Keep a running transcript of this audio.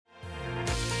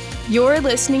You're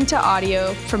listening to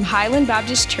audio from Highland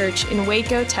Baptist Church in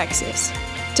Waco, Texas.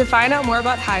 To find out more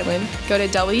about Highland, go to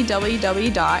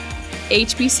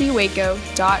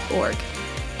www.hbcwaco.org.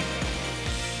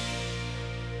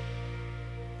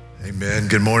 Amen.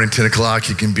 Good morning, 10 o'clock.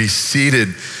 You can be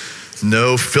seated.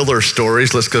 No filler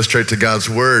stories. Let's go straight to God's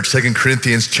word. 2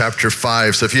 Corinthians chapter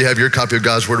 5. So if you have your copy of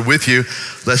God's word with you,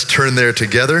 let's turn there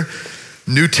together.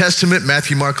 New Testament,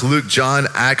 Matthew, Mark, Luke, John,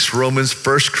 Acts, Romans,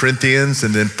 1 Corinthians,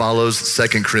 and then follows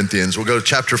 2 Corinthians. We'll go to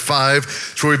chapter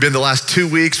 5. It's where we've been the last 2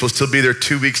 weeks. We'll still be there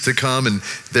 2 weeks to come and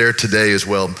there today as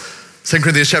well. 2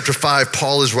 Corinthians chapter 5,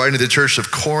 Paul is writing to the church of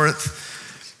Corinth,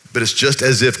 but it's just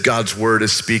as if God's word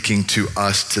is speaking to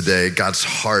us today. God's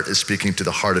heart is speaking to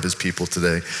the heart of his people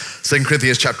today. 2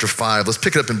 Corinthians chapter 5, let's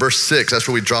pick it up in verse 6. That's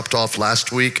where we dropped off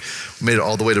last week. We made it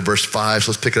all the way to verse 5,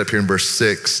 so let's pick it up here in verse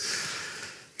 6.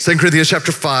 2 Corinthians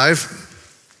chapter 5,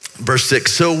 verse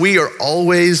 6. So we are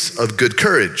always of good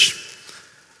courage.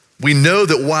 We know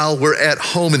that while we're at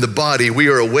home in the body, we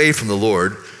are away from the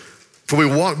Lord, for we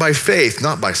walk by faith,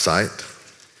 not by sight.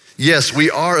 Yes, we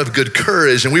are of good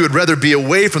courage, and we would rather be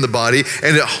away from the body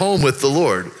and at home with the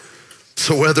Lord.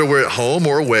 So whether we're at home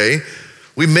or away,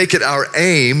 we make it our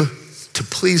aim to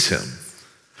please him.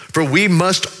 For we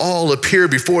must all appear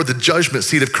before the judgment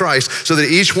seat of Christ, so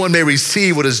that each one may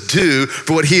receive what is due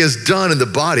for what he has done in the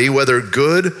body, whether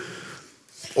good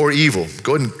or evil.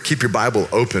 Go ahead and keep your Bible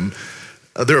open.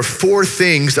 There are 4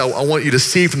 things that I want you to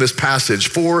see from this passage,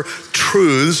 4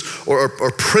 truths or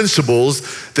principles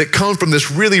that come from this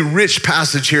really rich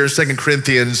passage here in 2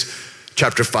 Corinthians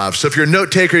chapter 5. So if you're a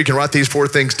note taker, you can write these 4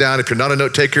 things down. If you're not a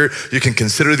note taker, you can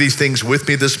consider these things with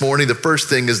me this morning. The first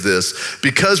thing is this: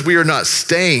 because we are not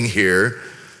staying here,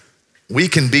 we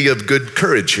can be of good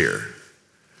courage here.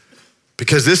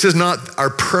 Because this is not our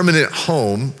permanent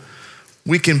home,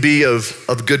 we can be of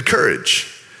good courage.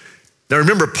 Now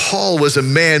remember, Paul was a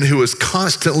man who was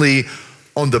constantly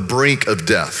on the brink of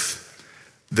death.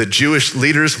 The Jewish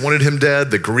leaders wanted him dead.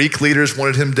 The Greek leaders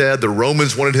wanted him dead. The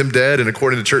Romans wanted him dead, and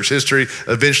according to church history,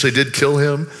 eventually did kill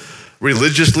him.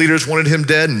 Religious leaders wanted him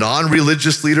dead.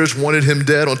 Non-religious leaders wanted him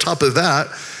dead. On top of that,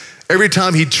 every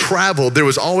time he traveled, there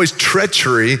was always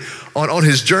treachery on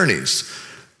his journeys.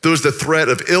 There was the threat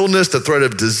of illness, the threat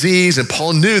of disease, and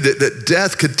Paul knew that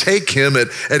death could take him at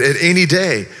any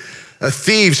day.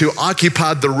 Thieves who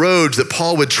occupied the roads that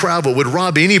Paul would travel would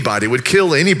rob anybody, would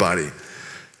kill anybody.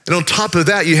 And on top of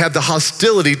that, you have the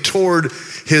hostility toward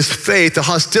his faith, the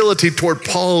hostility toward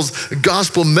Paul's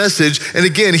gospel message. And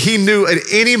again, he knew at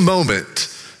any moment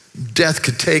death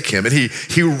could take him. And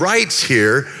he writes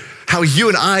here how you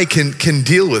and I can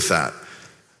deal with that.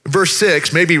 Verse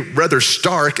 6, maybe rather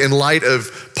stark in light of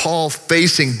Paul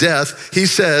facing death, he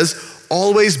says,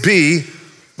 always be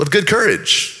of good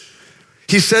courage.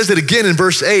 He says it again in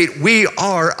verse 8, we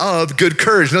are of good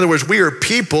courage. In other words, we are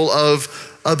people of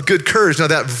good courage. Now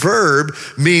that verb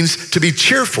means to be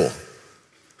cheerful,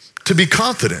 to be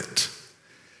confident.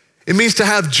 It means to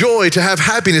have joy, to have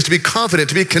happiness, to be confident,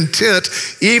 to be content,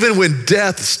 even when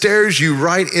death stares you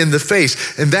right in the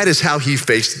face. And that is how he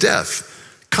faced death: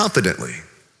 confidently,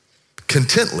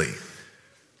 contently,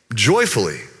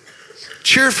 joyfully,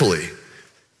 cheerfully,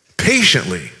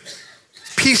 patiently,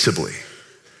 peaceably.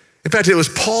 In fact, it was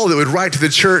Paul that would write to the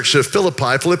church of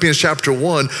Philippi, Philippians chapter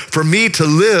 1, for me to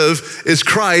live is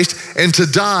Christ and to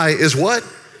die is what?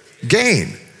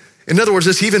 Gain. In other words,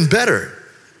 it's even better.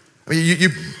 I mean,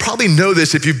 you probably know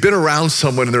this if you've been around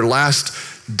someone in their last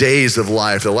days of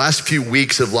life, the last few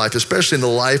weeks of life, especially in the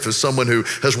life of someone who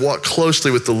has walked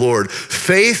closely with the Lord.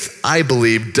 Faith, I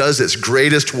believe, does its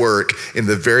greatest work in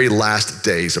the very last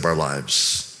days of our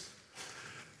lives.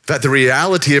 In fact, the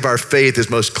reality of our faith is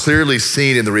most clearly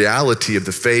seen in the reality of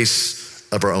the face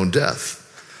of our own death.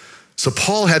 So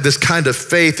Paul had this kind of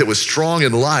faith that was strong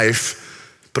in life,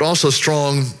 but also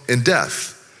strong in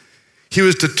death. He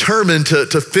was determined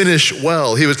to finish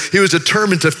well. He was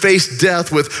determined to face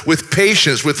death with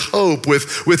patience, with hope,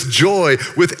 with joy,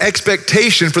 with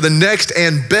expectation for the next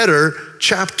and better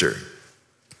chapter.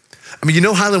 I mean,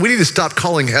 Highland, we need to stop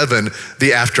calling heaven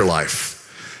the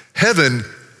afterlife. Heaven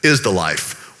is the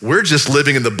life. We're just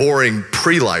living in the boring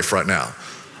pre-life right now.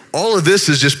 All of this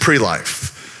is just pre-life.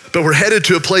 But we're headed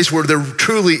to a place where there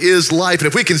truly is life. And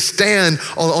if we can stand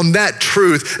on that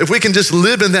truth, if we can just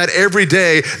live in that every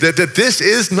day, that this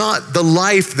is not the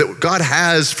life that God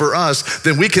has for us,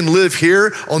 then we can live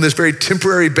here on this very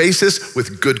temporary basis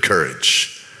with good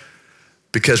courage.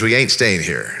 Because we ain't staying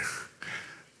here.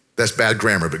 That's bad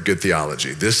grammar, but good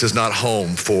theology. This is not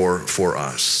home for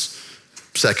us.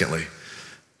 Secondly,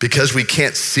 because we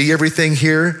can't see everything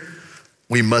here,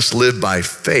 we must live by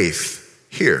faith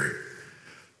here.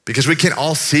 because we can't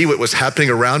all see what was happening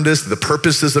around us, the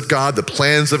purposes of God, the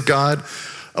plans of God.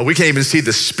 We can't even see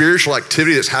the spiritual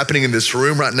activity that's happening in this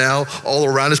room right now all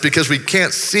around us because we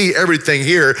can't see everything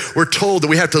here. We're told that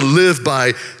we have to live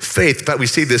by faith. In fact, we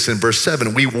see this in verse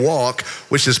 7. We walk,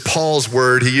 which is Paul's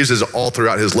word. He uses it all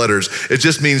throughout his letters. It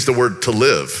just means the word to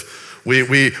live.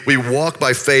 We walk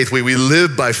by faith. We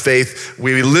live by faith.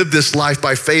 We live this life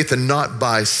by faith and not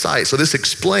by sight. So this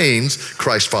explains,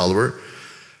 Christ follower,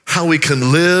 how we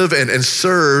can live and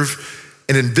serve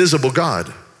an invisible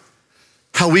God.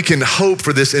 How we can hope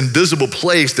for this invisible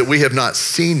place that we have not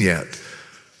seen yet.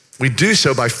 We do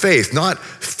so by faith, not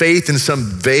faith in some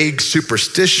vague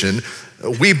superstition.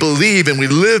 We believe and we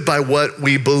live by what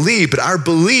we believe, but our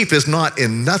belief is not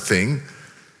in nothing,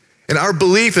 and our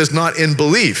belief is not in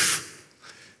belief,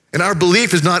 and our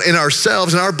belief is not in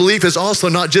ourselves, and our belief is also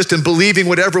not just in believing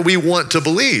whatever we want to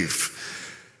believe.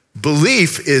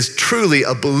 Belief is truly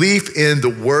a belief in the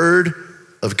Word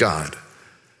of God.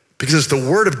 Because it's the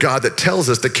Word of God that tells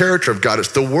us the character of God.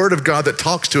 It's the Word of God that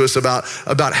talks to us about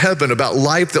heaven, about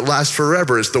life that lasts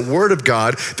forever. It's the Word of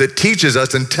God that teaches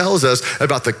us and tells us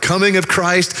about the coming of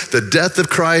Christ, the death of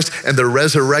Christ, and the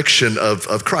resurrection of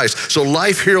Christ. So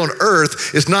life here on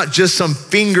earth is not just some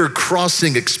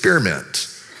finger-crossing experiment.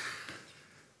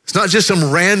 It's not just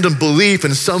some random belief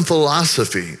in some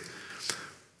philosophy.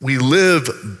 We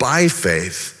live by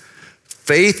faith.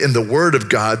 Faith in the Word of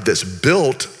God that's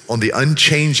built on the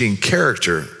unchanging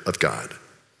character of God.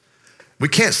 We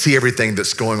can't see everything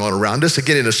that's going on around us,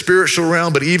 again, in a spiritual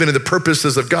realm, but even in the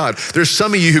purposes of God. There's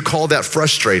some of you who call that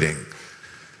frustrating.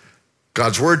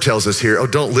 God's Word tells us here,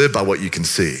 don't live by what you can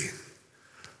see.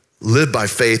 Live by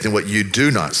faith in what you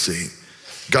do not see.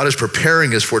 God is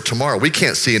preparing us for tomorrow. We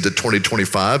can't see into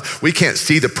 2025. We can't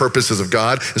see the purposes of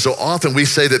God. And so often we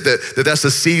say that's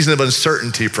a season of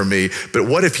uncertainty for me. But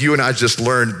what if you and I just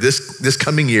learned this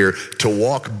coming year to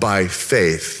walk by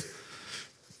faith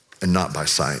and not by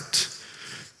sight?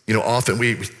 You know, often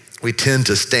we tend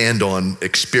to stand on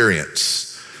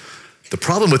experience. The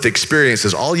problem with experience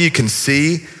is all you can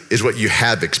see is what you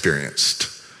have experienced.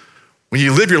 When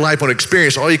you live your life on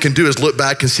experience, all you can do is look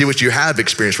back and see what you have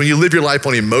experienced. When you live your life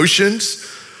on emotions,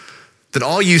 then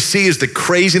all you see is the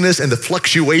craziness and the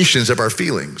fluctuations of our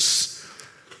feelings.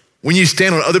 When you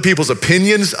stand on other people's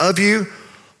opinions of you,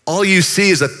 all you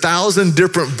see is 1,000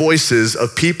 different voices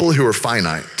of people who are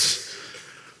finite.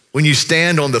 When you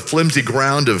stand on the flimsy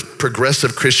ground of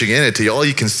progressive Christianity, all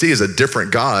you can see is a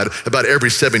different God about every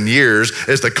 7 years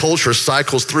as the culture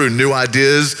cycles through new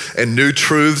ideas and new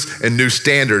truths and new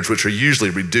standards, which are usually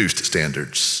reduced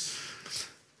standards.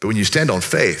 But when you stand on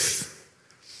faith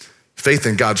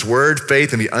in God's Word,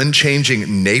 faith in the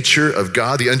unchanging nature of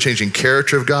God, the unchanging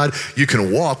character of God, you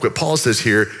can walk, what Paul says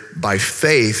here, by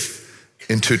faith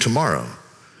into tomorrow.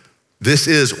 This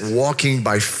is walking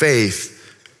by faith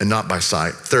and not by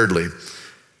sight. Thirdly,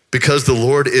 because the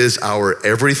Lord is our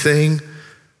everything,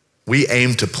 we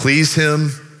aim to please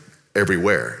Him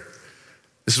everywhere.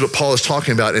 This is what Paul is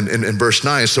talking about in verse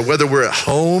 9. So whether we're at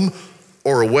home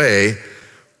or away,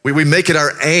 we make it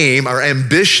our aim, our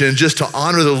ambition, just to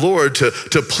honor the Lord, to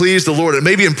please the Lord. It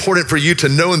may be important for you to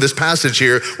know in this passage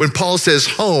here, when Paul says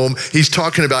home, he's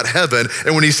talking about heaven,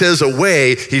 and when he says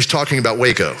away, he's talking about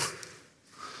Waco.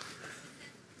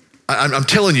 I'm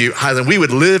telling you, Highland, we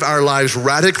would live our lives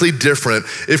radically different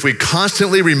if we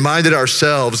constantly reminded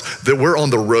ourselves that we're on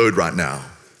the road right now.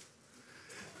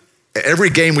 Every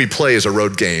game we play is a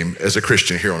road game as a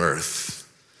Christian here on earth.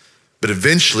 But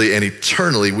eventually and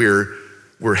eternally,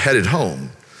 we're headed home.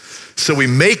 So we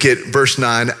make it, verse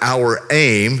 9, our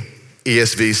aim.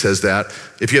 ESV says that.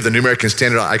 If you have the New American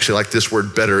Standard, I actually like this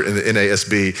word better in the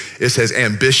NASB. It says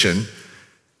ambition.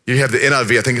 You have the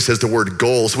NIV, I think it says the word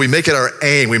goal. So we make it our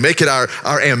aim, we make it our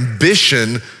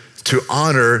ambition to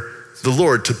honor the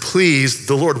Lord, to please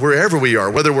the Lord wherever we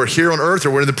are, whether we're here on earth or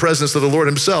we're in the presence of the Lord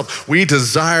Himself. We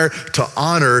desire to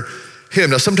honor Him.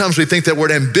 Now, sometimes we think that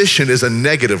word ambition is a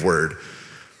negative word.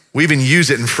 We even use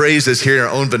it in phrases here in our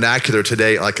own vernacular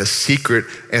today, like a secret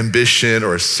ambition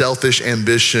or a selfish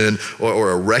ambition or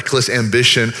a reckless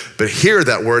ambition. But here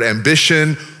that word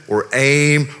ambition or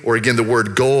aim, or again, the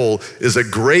word goal, is a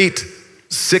great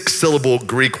 6-syllable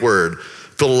Greek word,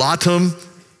 philatom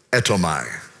etomai.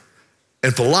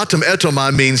 And philatom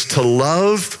etomai means to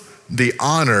love the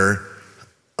honor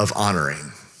of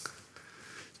honoring.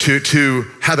 To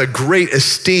have a great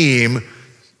esteem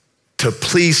to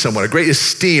please someone, a great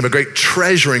esteem, a great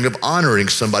treasuring of honoring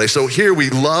somebody. So here we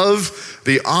love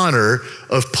the honor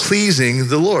of pleasing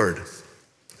the Lord.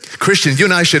 Christians, you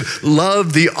and I should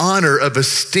love the honor of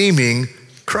esteeming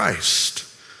Christ.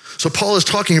 So Paul is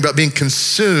talking about being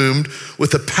consumed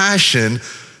with a passion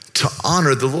to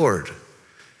honor the Lord.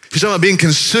 He's talking about being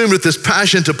consumed with this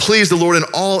passion to please the Lord in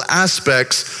all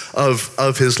aspects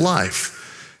of his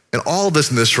life. And all of us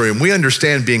in this room, we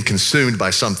understand being consumed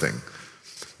by something.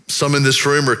 Some in this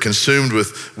room are consumed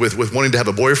with wanting to have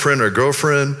a boyfriend or a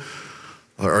girlfriend,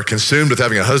 or consumed with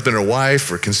having a husband or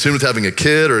wife, or consumed with having a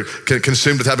kid, or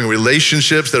consumed with having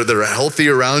relationships that are healthy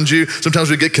around you. Sometimes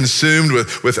we get consumed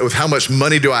with how much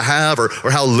money do I have, or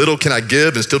how little can I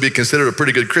give and still be considered a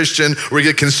pretty good Christian. Or we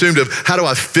get consumed of how do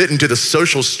I fit into the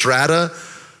social strata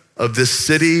of this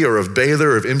city or of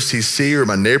Baylor or of MCC or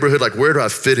my neighborhood. Like, where do I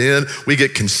fit in? We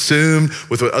get consumed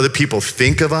with what other people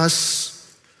think of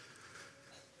us.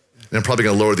 And I'm probably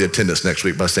gonna lower the attendance next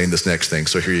week by saying this next thing,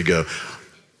 so here you go.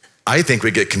 I think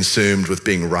we get consumed with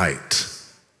being right.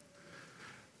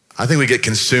 I think we get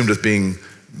consumed with being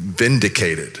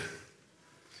vindicated.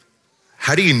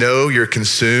 How do you know you're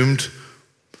consumed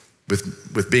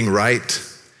with being right?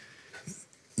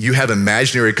 You have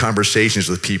imaginary conversations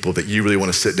with people that you really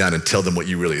want to sit down and tell them what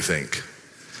you really think.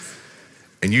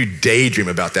 And you daydream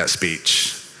about that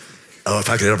speech. Oh,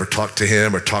 if I could ever talk to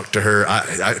him or talk to her,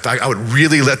 I would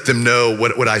really let them know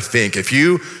what I think. If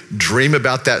you dream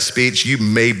about that speech, you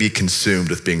may be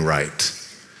consumed with being right.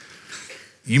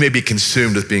 You may be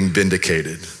consumed with being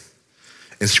vindicated.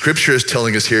 And Scripture is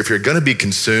telling us here, if you're gonna be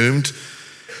consumed,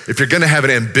 if you're gonna have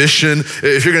an ambition,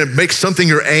 if you're gonna make something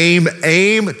your aim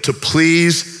to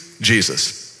please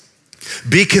Jesus.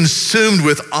 Be consumed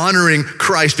with honoring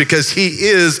Christ because he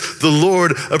is the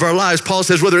Lord of our lives. Paul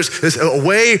says whether it's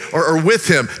away or with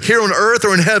him, here on earth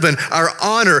or in heaven, our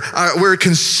honor, we're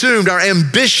consumed, our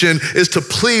ambition is to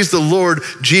please the Lord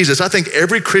Jesus. I think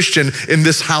every Christian in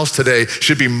this house today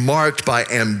should be marked by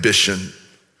ambition.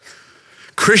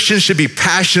 Christians should be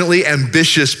passionately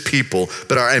ambitious people,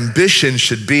 but our ambition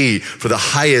should be for the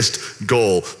highest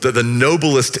goal, the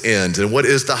noblest end. And what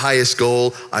is the highest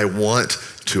goal? I want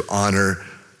to honor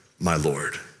my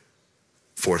Lord.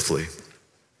 Fourthly,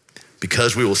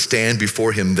 because we will stand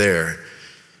before him there,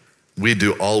 we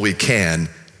do all we can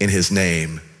in his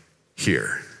name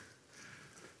here.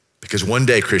 Because one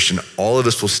day, Christian, all of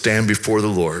us will stand before the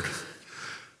Lord.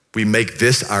 We make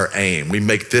this our aim. We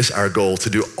make this our goal, to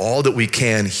do all that we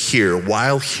can here,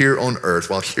 while here on earth,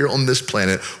 while here on this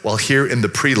planet, while here in the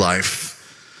pre-life,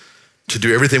 to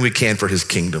do everything we can for his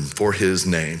kingdom, for his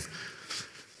name.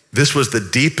 This was the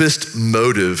deepest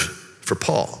motive for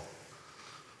Paul.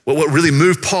 What really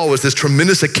moved Paul was this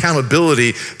tremendous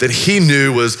accountability that he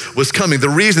knew was coming. The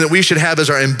reason that we should have as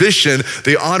our ambition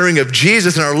the honoring of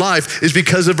Jesus in our life is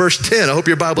because of verse 10. I hope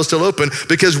your Bible's still open.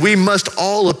 Because we must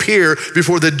all appear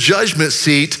before the judgment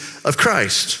seat of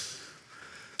Christ.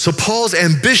 So Paul's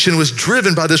ambition was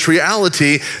driven by this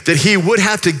reality that he would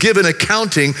have to give an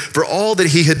accounting for all that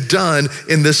he had done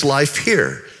in this life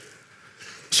here.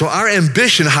 So our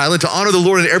ambition, Highland, to honor the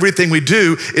Lord in everything we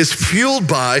do is fueled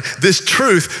by this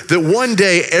truth that one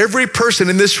day every person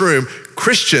in this room,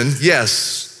 Christian,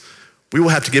 yes, we will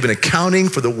have to give an accounting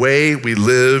for the way we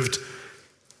lived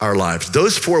our lives.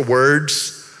 Those 4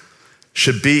 words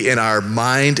should be in our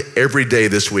mind every day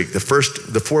this week.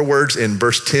 The 4 words in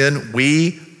verse 10,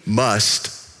 we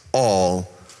must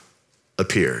all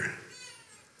appear.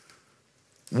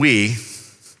 We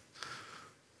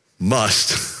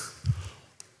must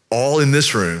all in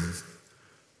this room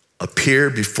appear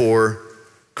before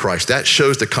Christ. That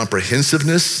shows the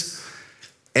comprehensiveness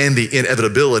and the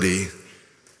inevitability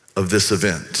of this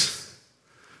event.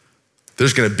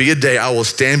 There's gonna be a day I will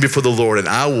stand before the Lord and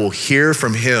I will hear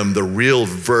from him the real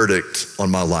verdict on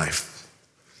my life,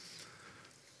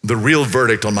 the real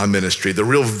verdict on my ministry, the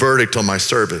real verdict on my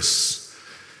service.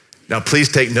 Now, please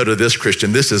take note of this,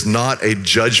 Christian. This is not a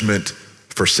judgment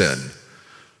for sin.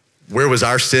 Where was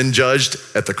our sin judged?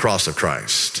 At the cross of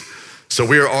Christ. So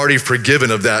we are already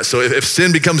forgiven of that. So if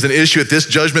sin becomes an issue at this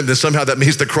judgment, then somehow that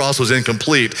means the cross was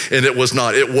incomplete, and it was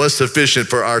not. It was sufficient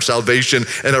for our salvation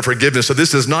and our forgiveness. So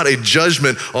this is not a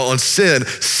judgment on sin.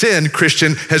 Sin,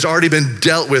 Christian, has already been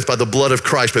dealt with by the blood of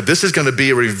Christ, but this is gonna be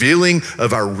a revealing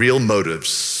of our real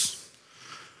motives,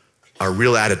 our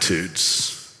real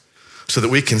attitudes, so that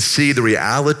we can see the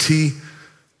reality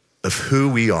of who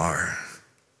we are.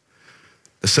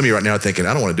 Now, some of you right now are thinking,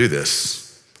 I don't wanna do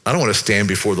this. I don't wanna stand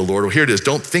before the Lord. Well, here it is.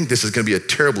 Don't think this is gonna be a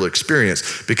terrible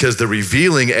experience, because the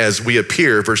revealing as we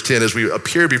appear, verse 10, as we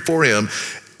appear before him,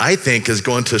 I think is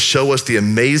going to show us the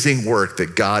amazing work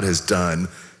that God has done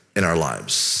in our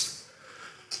lives.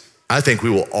 I think we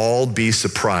will all be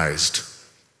surprised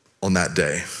on that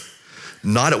day.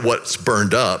 Not at what's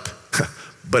burned up,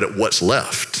 but at what's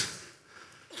left.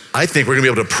 I think we're gonna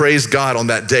be able to praise God on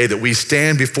that day that we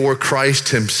stand before Christ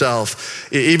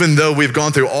himself. Even though we've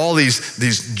gone through all these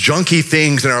junky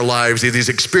things in our lives, these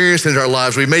experiences in our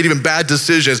lives, we've made even bad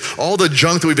decisions, all the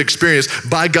junk that we've experienced,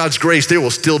 by God's grace, there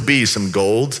will still be some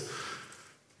gold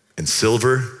and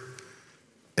silver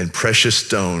and precious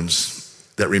stones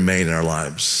that remain in our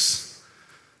lives.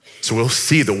 So we'll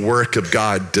see the work of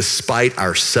God despite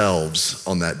ourselves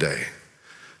on that day.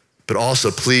 But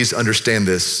also, please understand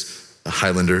this,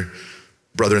 Highlander,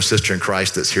 brother and sister in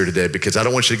Christ that's here today, because I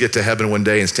don't want you to get to heaven one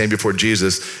day and stand before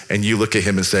Jesus and you look at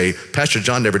him and say, Pastor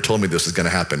John never told me this was gonna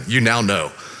happen. You now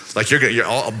know. Like you're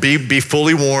all be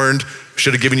fully warned.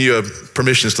 Should have given you a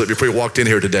permission slip before you walked in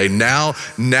here today. Now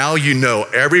you know.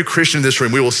 Every Christian in this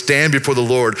room, we will stand before the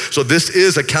Lord. So this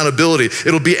is accountability.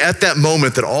 It'll be at that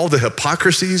moment that all the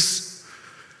hypocrisies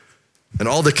and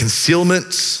all the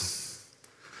concealments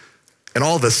and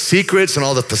all the secrets and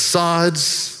all the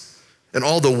facades and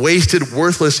all the wasted,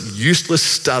 worthless, useless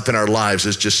stuff in our lives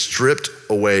is just stripped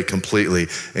away completely.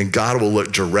 And God will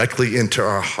look directly into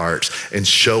our hearts and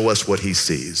show us what he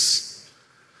sees.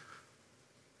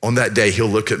 On that day, he'll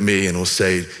look at me and will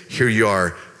say, here you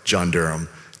are, John Durham,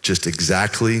 just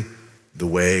exactly the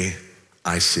way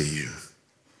I see you.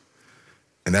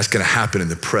 And that's gonna happen in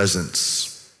the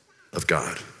presence of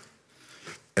God.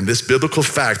 And this biblical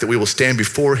fact that we will stand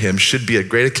before him should be a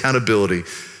great accountability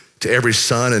to every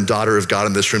son and daughter of God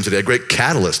in this room today, a great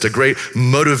catalyst, a great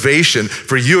motivation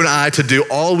for you and I to do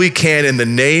all we can in the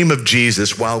name of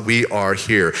Jesus while we are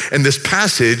here. And this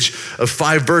passage of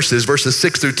 5 verses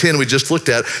 6 through 10 we just looked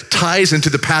at, ties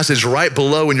into the passage right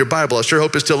below in your Bible. I sure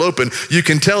hope it's still open. You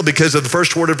can tell because of the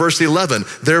first word of verse 11,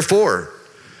 therefore.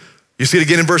 You see it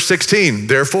again in verse 16,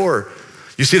 therefore.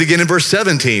 You see it again in verse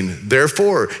 17,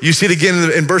 therefore. You see it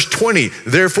again in verse 20,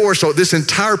 therefore. So this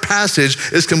entire passage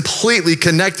is completely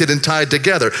connected and tied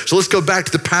together. So let's go back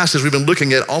to the passage we've been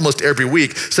looking at almost every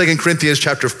week, 2 Corinthians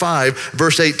chapter 5,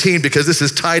 verse 18, because this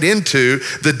is tied into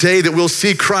the day that we'll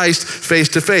see Christ face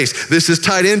to face. This is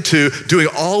tied into doing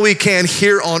all we can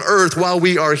here on earth while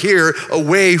we are here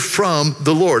away from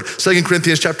the Lord. 2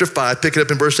 Corinthians chapter 5, pick it up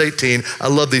in verse 18. I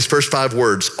love these first 5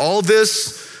 words. All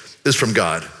this is from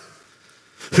God,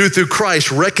 who through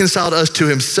Christ reconciled us to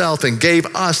himself and gave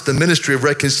us the ministry of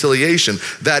reconciliation.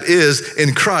 That is,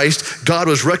 in Christ, God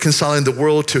was reconciling the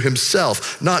world to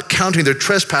himself, not counting their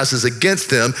trespasses against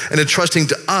them and entrusting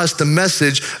to us the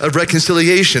message of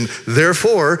reconciliation.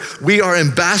 Therefore, we are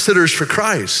ambassadors for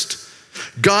Christ,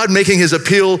 God making his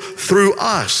appeal through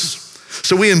us.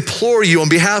 So we implore you on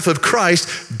behalf of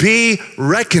Christ, be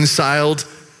reconciled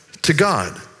to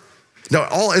God. Now,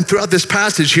 all and throughout this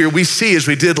passage here, we see, as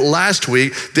we did last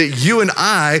week, that you and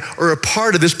I are a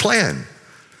part of this plan.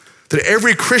 That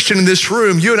every Christian in this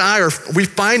room, you and I we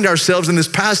find ourselves in this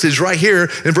passage right here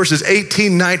in verses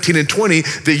 18, 19, and 20,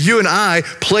 that you and I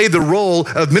play the role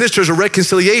of ministers of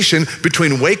reconciliation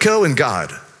between Waco and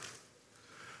God.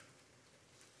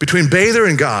 Between Bather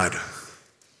and God.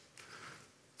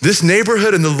 This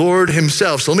neighborhood and the Lord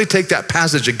himself. So let me take that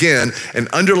passage again and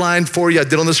underline for you, I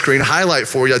did on the screen, highlight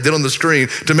for you, I did on the screen,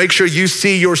 to make sure you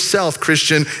see yourself,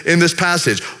 Christian, in this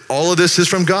passage. All of this is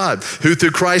from God, who through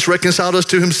Christ reconciled us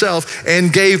to himself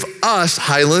and gave us,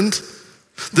 Highland,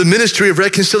 the ministry of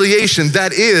reconciliation.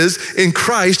 That is, in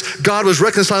Christ, God was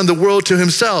reconciling the world to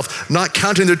himself, not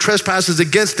counting their trespasses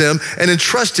against them and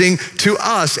entrusting to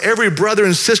us, every brother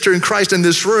and sister in Christ in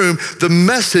this room, the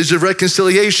message of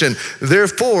reconciliation.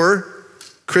 Therefore,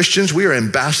 Christians, we are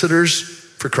ambassadors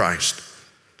for Christ.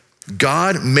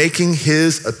 God making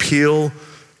his appeal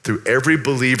through every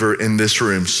believer in this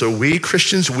room. So we,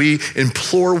 Christians, we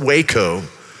implore Waco.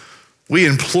 We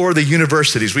implore the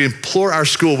universities, we implore our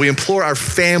school, we implore our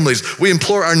families, we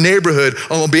implore our neighborhood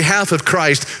on behalf of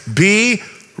Christ, be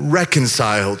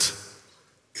reconciled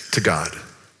to God.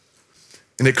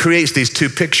 And it creates these 2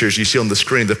 pictures you see on the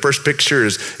screen. The first picture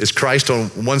is Christ on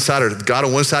one side, or God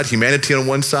on one side, humanity on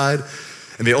one side.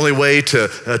 And the only way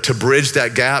to bridge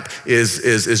that gap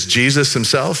is Jesus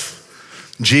himself.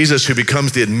 Jesus, who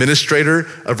becomes the administrator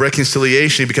of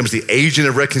reconciliation, he becomes the agent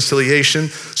of reconciliation.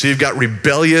 So you've got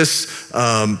rebellious,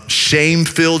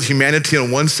 shame-filled humanity on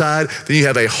one side, then you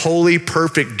have a holy,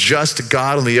 perfect, just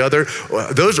God on the other.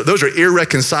 Those are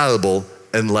irreconcilable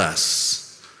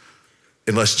unless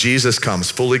Jesus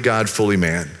comes, fully God, fully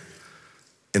man,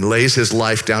 and lays his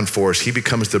life down for us. He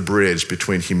becomes the bridge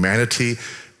between humanity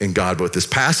and God. But what this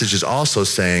passage is also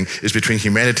saying is between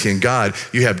humanity and God,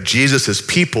 you have Jesus's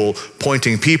people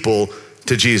pointing people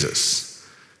to Jesus.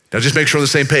 Now just make sure we're on the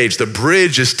same page. The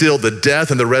bridge is still the death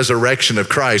and the resurrection of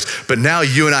Christ, but now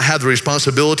you and I have the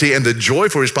responsibility and the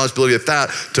joyful responsibility of that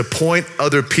to point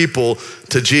other people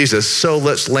to Jesus. So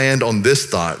let's land on this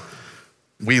thought.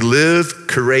 We live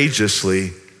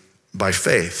courageously by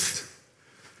faith,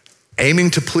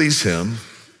 aiming to please him,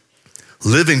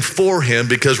 living for him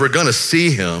because we're gonna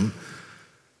see him.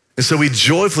 And so we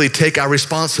joyfully take our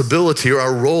responsibility or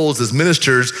our roles as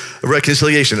ministers of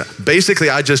reconciliation. Basically,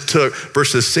 I just took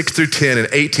verses 6 through 10 and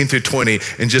 18 through 20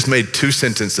 and just made 2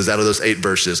 sentences out of those 8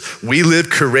 verses. We live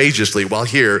courageously while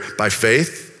here by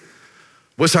faith.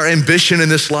 What's our ambition in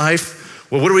this life?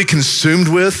 Well, what are we consumed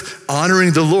with?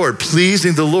 Honoring the Lord,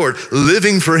 pleasing the Lord,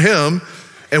 living for him.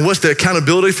 And what's the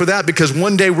accountability for that? Because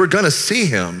one day we're gonna see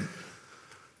him.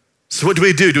 So what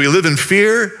do? Do we live in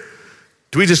fear?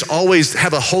 Do we just always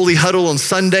have a holy huddle on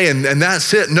Sunday and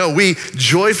that's it? No, we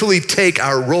joyfully take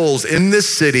our roles in this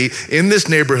city, in this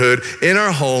neighborhood, in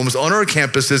our homes, on our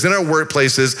campuses, in our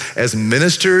workplaces as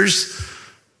ministers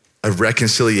of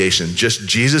reconciliation, just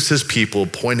Jesus's people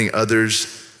pointing others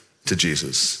to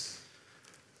Jesus.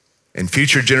 And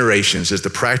future generations is the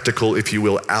practical, if you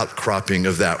will, outcropping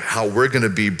of that, how we're gonna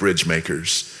be bridge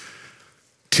makers.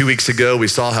 2 weeks ago, we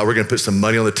saw how we're gonna put some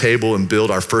money on the table and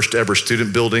build our first ever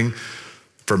student building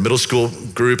for a middle school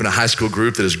group and a high school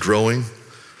group that is growing.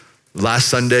 Last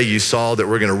Sunday, you saw that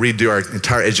we're gonna redo our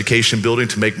entire education building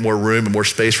to make more room and more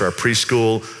space for our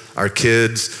preschool, our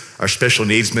kids, our special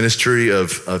needs ministry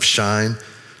of Shine.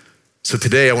 So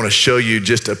today, I wanna show you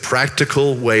just a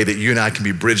practical way that you and I can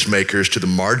be bridge makers to the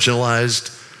marginalized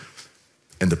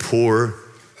and the poor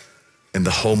and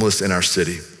the homeless in our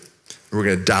city. We're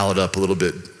gonna dial it up a little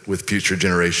bit with future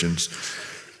generations.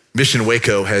 Mission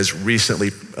Waco has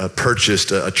recently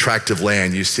purchased a tract of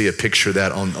land. You see a picture of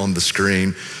that on the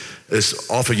screen. It's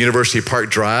off of University Park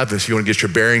Drive. If you want to get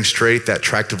your bearings straight, that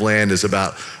tract of land is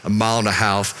about a mile and a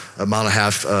half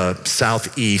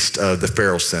southeast of the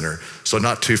Farrell Center. So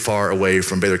not too far away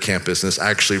from Baylor campus. And it's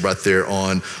actually right there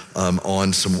on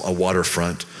a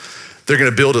waterfront. They're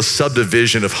gonna build a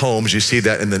subdivision of homes. You see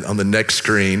that on the next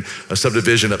screen, a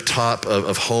subdivision up top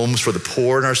of homes for the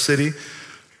poor in our city,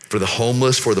 for the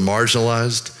homeless, for the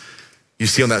marginalized. You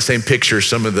see on that same picture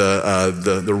some of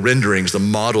the renderings, the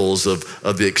models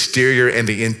of the exterior and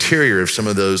the interior of some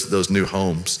of those new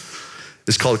homes.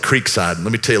 It's called Creekside.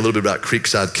 Let me tell you a little bit about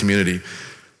Creekside community.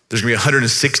 There's gonna be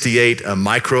 168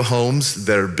 micro homes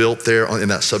that are built there in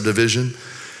that subdivision.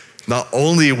 Not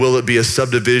only will it be a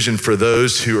subdivision for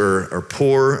those who are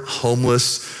poor,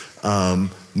 homeless,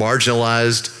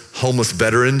 marginalized, homeless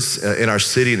veterans in our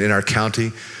city and in our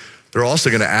county, they're also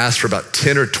gonna ask for about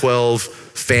 10 or 12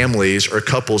 families or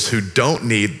couples who don't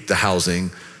need the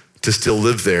housing to still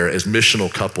live there as missional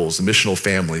couples and missional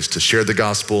families to share the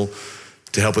gospel,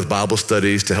 to help with Bible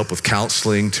studies, to help with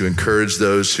counseling, to encourage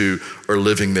those who are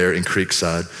living there in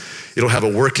Creekside. It'll have a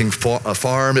working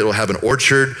farm, it'll have an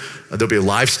orchard, there'll be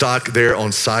livestock there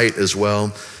on site as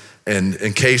well. And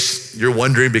in case you're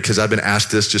wondering, because I've been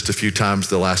asked this just a few times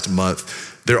the last month,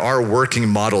 there are working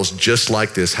models just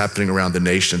like this happening around the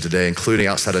nation today, including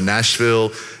outside of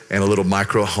Nashville and a little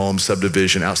micro home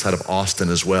subdivision outside of Austin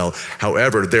as well.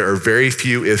 However, there are very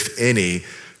few, if any,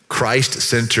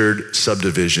 Christ-centered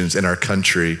subdivisions in our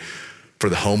country for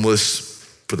the homeless,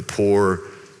 for the poor,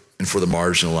 and for the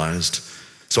marginalized.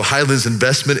 So Highland's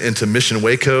investment into Mission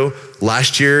Waco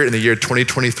last year in the year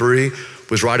 2023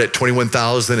 was right at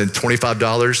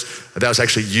 $21,025. That was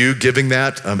actually you giving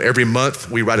that. Every month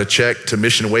we write a check to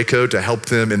Mission Waco to help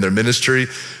them in their ministry.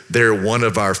 They're one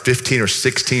of our 15 or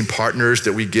 16 partners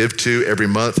that we give to every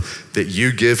month, that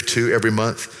you give to every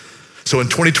month. So in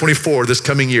 2024, this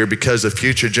coming year, because of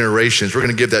future generations, we're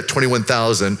gonna give that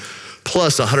 $21,000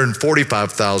 plus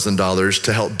 $145,000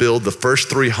 to help build the first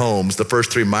 3 homes, the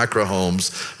first 3 micro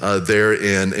homes there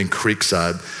in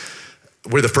Creekside.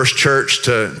 We're the first church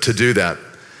to do that.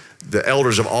 The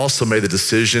elders have also made the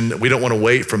decision, we don't want to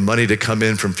wait for money to come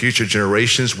in from future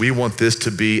generations. We want this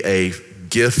to be a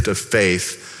gift of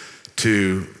faith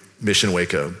to Mission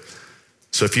Waco.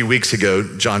 So a few weeks ago,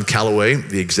 John Calloway,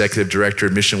 the executive director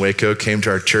of Mission Waco, came to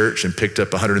our church and picked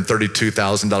up a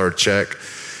 $132,000 check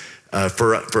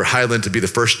for Highland to be the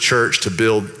first church to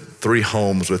build 3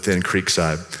 homes within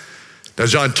Creekside. Now,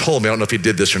 John told me, I don't know if he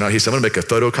did this or not, he said, I'm gonna make a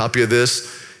photocopy of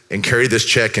this and carry this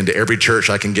check into every church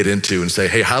I can get into and say,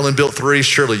 hey, Highland built 3,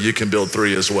 surely you can build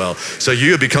 3 as well. So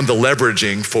you have become the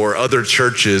leveraging for other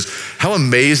churches. How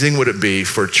amazing would it be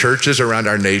for churches around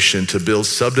our nation to build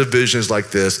subdivisions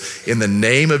like this in the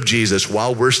name of Jesus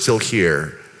while we're still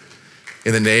here,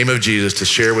 in the name of Jesus, to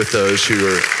share with those who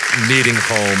are needing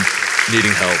home,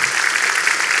 needing help.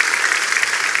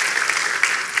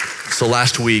 So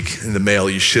last week in the mail,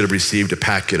 you should have received a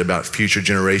packet about future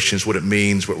generations, what it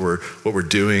means, what we're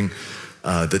doing.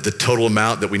 The total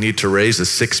amount that we need to raise is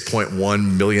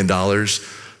 $6.1 million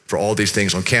for all these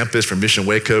things on campus, for Mission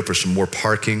Waco, for some more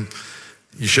parking.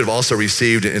 You should have also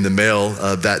received in the mail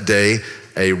that day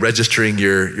a registering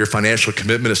your financial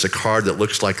commitment. It's a card that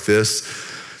looks like this.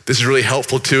 This is really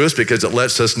helpful to us because it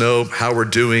lets us know how we're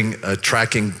doing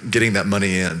tracking, getting that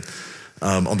money in.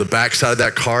 On the back side of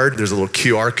that card, there's a little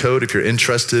QR code if you're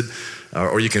interested,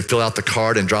 or you can fill out the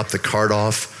card and drop the card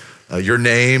off. Your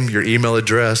name, your email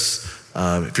address.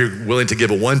 If you're willing to give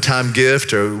a one-time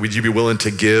gift, or would you be willing to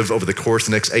give over the course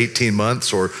of the next 18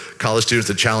 months? Or college students,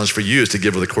 the challenge for you is to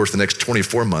give over the course of the next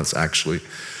 24 months, actually.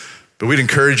 But we'd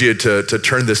encourage you to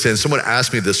turn this in. Someone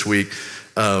asked me this week,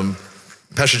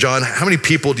 Pastor John, how many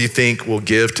people do you think will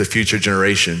give to future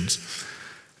generations?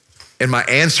 And my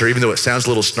answer, even though it sounds a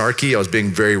little snarky, I was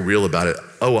being very real about it.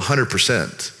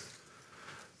 100%.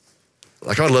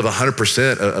 Like I would love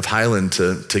 100% of Highland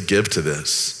to give to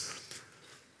this.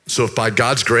 So if by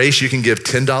God's grace you can give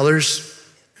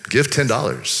 $10, give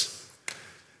 $10.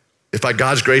 If by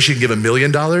God's grace you can give $1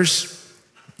 million,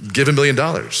 give $1 million.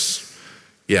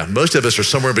 Yeah, most of us are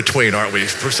somewhere in between, aren't we?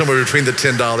 Somewhere between the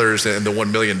 $10 and the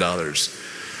 $1 million.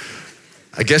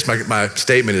 I guess my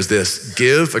statement is this: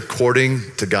 give according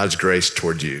to God's grace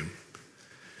toward you.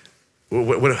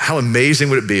 How amazing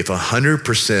would it be if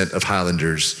 100% of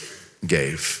Highlanders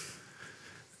gave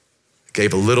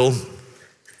a little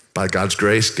by God's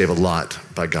grace, gave a lot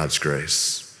by God's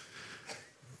grace.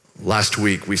 Last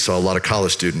week, we saw a lot of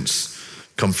college students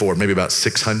come forward, maybe about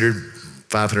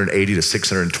 580 to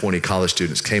 620 college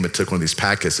students came and took one of these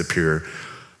packets up here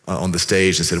on the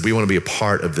stage and said, we want to be a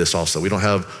part of this also. We don't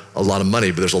have a lot of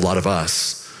money, but there's a lot of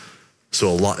us.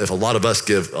 So if a lot of us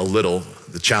give a little,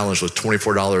 the challenge was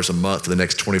 $24 a month for the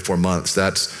next 24 months.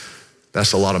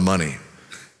 That's a lot of money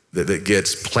that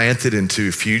gets planted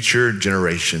into future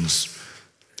generations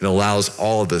and allows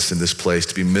all of us in this place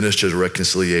to be ministers of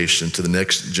reconciliation to the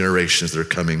next generations that are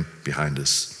coming behind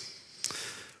us.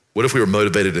 What if we were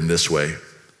motivated in this way?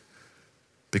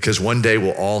 Because one day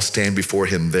we'll all stand before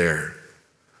him there.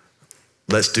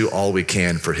 Let's do all we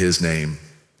can for his name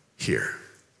here.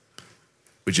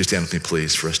 Would you stand with me,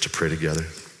 please, for us to pray together?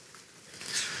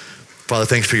 Father,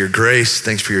 thanks for your grace.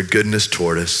 Thanks for your goodness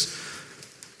toward us.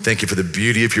 Thank you for the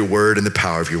beauty of your word and the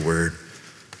power of your word.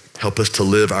 Help us to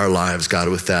live our lives, God,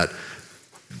 with that,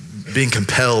 being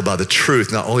compelled by the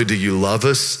truth. Not only do you love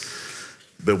us,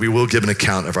 but we will give an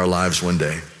account of our lives one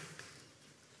day.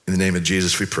 In the name of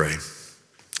Jesus, we pray.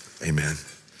 Amen.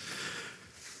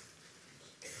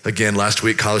 Again, last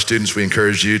week, college students, we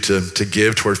encourage you to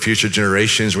give toward future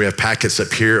generations. We have packets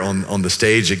up here on the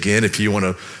stage. Again, if you want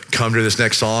to come to this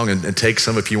next song and take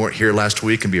some, if you weren't here last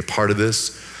week and be a part of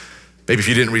this. Maybe if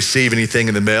you didn't receive anything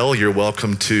in the mail, you're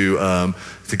welcome to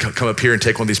come up here and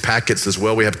take one of these packets as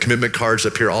well. We have commitment cards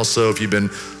up here also if you've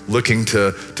been looking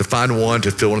to find one,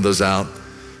 to fill one of those out.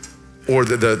 Or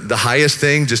the highest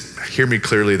thing, just hear me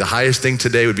clearly, the highest thing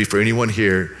today would be for anyone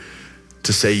here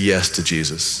to say yes to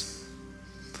Jesus,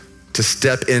 to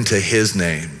step into his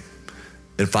name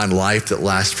and find life that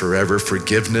lasts forever,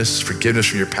 forgiveness from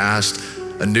your past,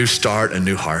 a new start, a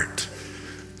new heart.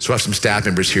 So I have some staff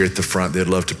members here at the front. They'd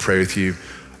love to pray with you.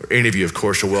 Or any of you, of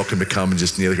course, are welcome to come and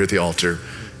just kneel here at the altar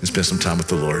and spend some time with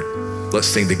the Lord. Let's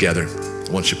sing together.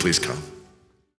 Won't you please come?